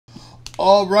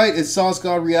All right, it's Sauce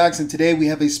God Reacts, and today we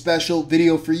have a special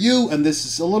video for you, and this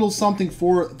is a little something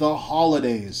for the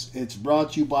holidays. It's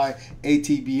brought to you by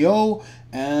ATBO,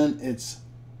 and it's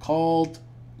called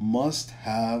Must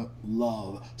Have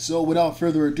Love. So without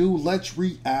further ado, let's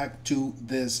react to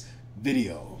this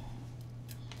video.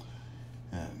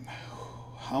 And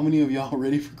how many of y'all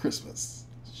ready for Christmas?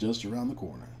 It's just around the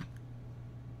corner.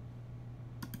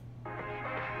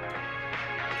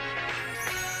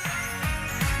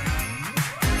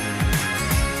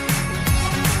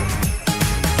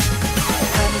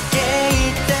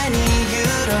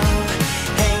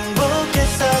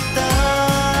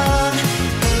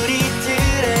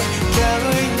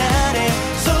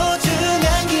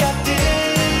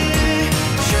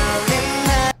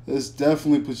 This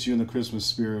definitely puts you in the Christmas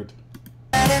spirit.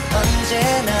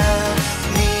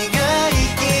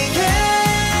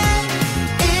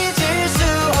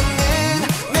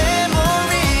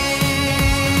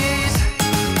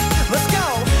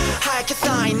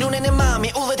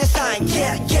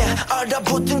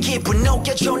 얼어붙은 기분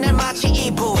녹여줘 날 마치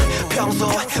이불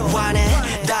평소와는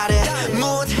다른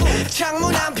mood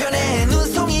창문 한편에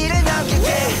눈송이를 남길게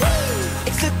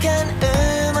익숙한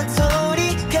음악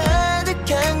소리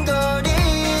가득한 거리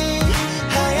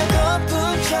하얀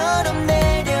거품처럼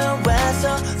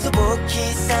내려와서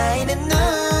소복히 쌓이는 눈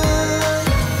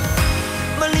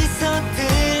멀리서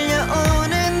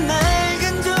들려오는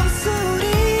맑은 종소리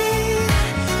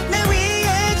날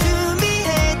위해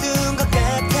준비해둔 것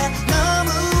같아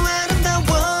너무 아름다워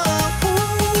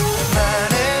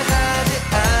말을 하지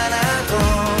않아도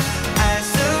알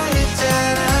수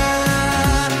있잖아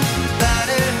나를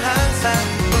항상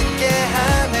웃게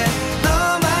하는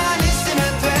너만 있으면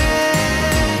돼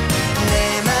내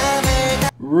맘을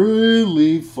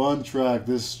Really fun track.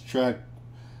 This track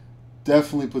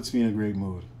definitely puts me in a great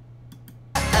mood.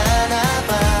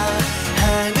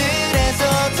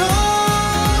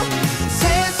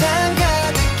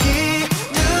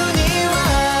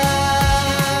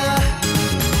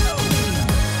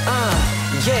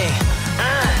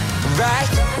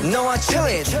 너와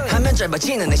chillin' 하면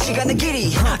짧아지는 내 시간의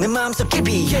길이 내 마음속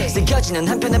깊이 새겨지는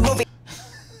한편의 movie.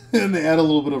 And they add a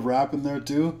little bit of rap in there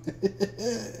too.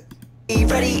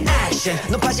 Ready action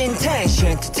높아진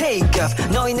tension to take off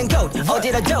너희는 곳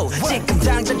어디라도 지금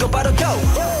당장 곧바로 go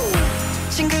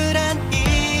친근한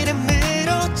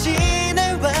이름으로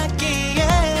지나왔기에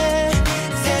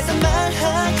세상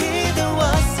말하기도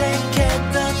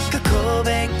어색했던 그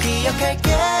고백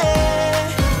기억할게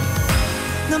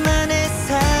너만의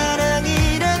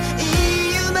사랑이란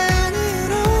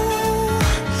이유만으로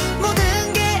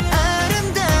모든 게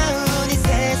아름다운 이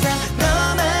세상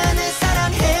너만을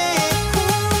사랑해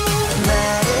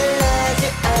말을 하지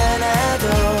않아도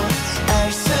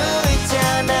알 수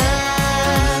있잖아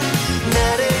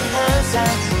나를 항상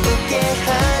웃게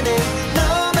하는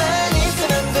너만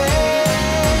있으면 돼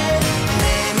내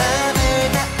맘을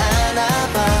다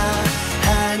안아봐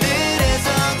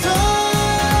하늘에서도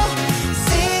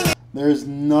There's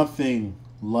nothing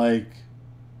like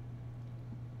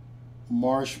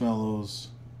marshmallows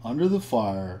under the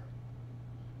fire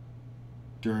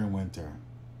during winter.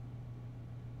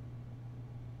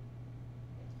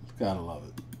 Gotta love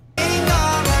it.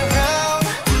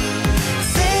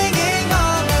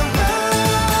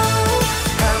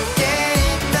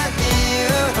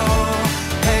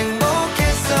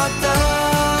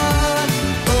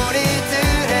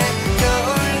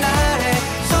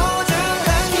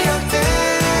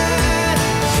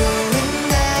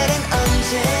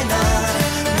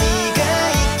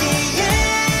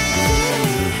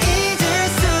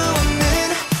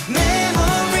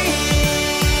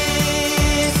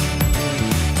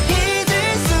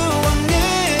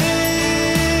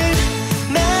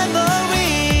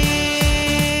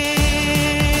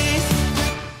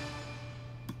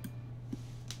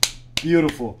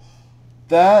 Beautiful.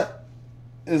 That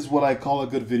is what I call a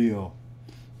good video.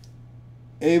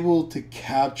 Able to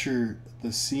capture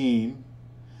the scene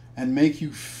and make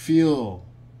you feel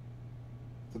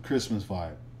the Christmas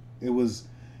vibe. It was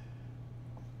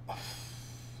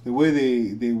the way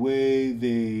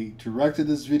they directed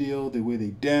this video, the way they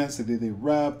danced, the way they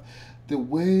rapped, the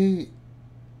way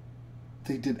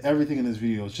they did everything in this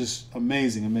video. It's just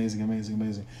amazing, amazing, amazing,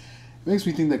 amazing. It makes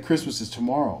me think that Christmas is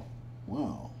tomorrow.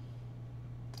 Wow.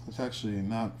 It's actually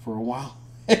not for a while.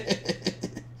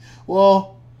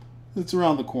 Well, it's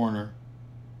around the corner.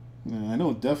 Yeah, I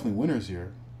know definitely winter's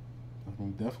here. I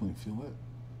can definitely feel it.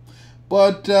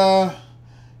 But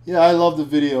yeah, I love the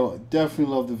video.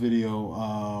 Definitely love the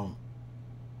video.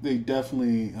 They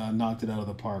definitely knocked it out of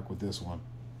the park with this one.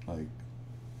 Like,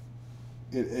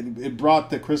 it brought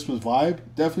the Christmas vibe.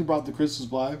 Definitely brought the Christmas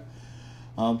vibe.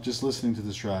 just listening to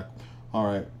this track. All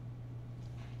right.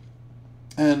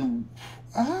 And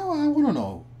I want to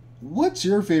know, what's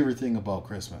your favorite thing about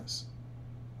Christmas?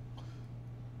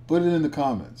 Put it in the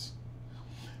comments.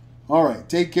 All right,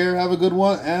 take care, have a good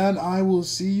one, and I will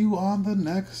see you on the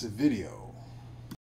next video.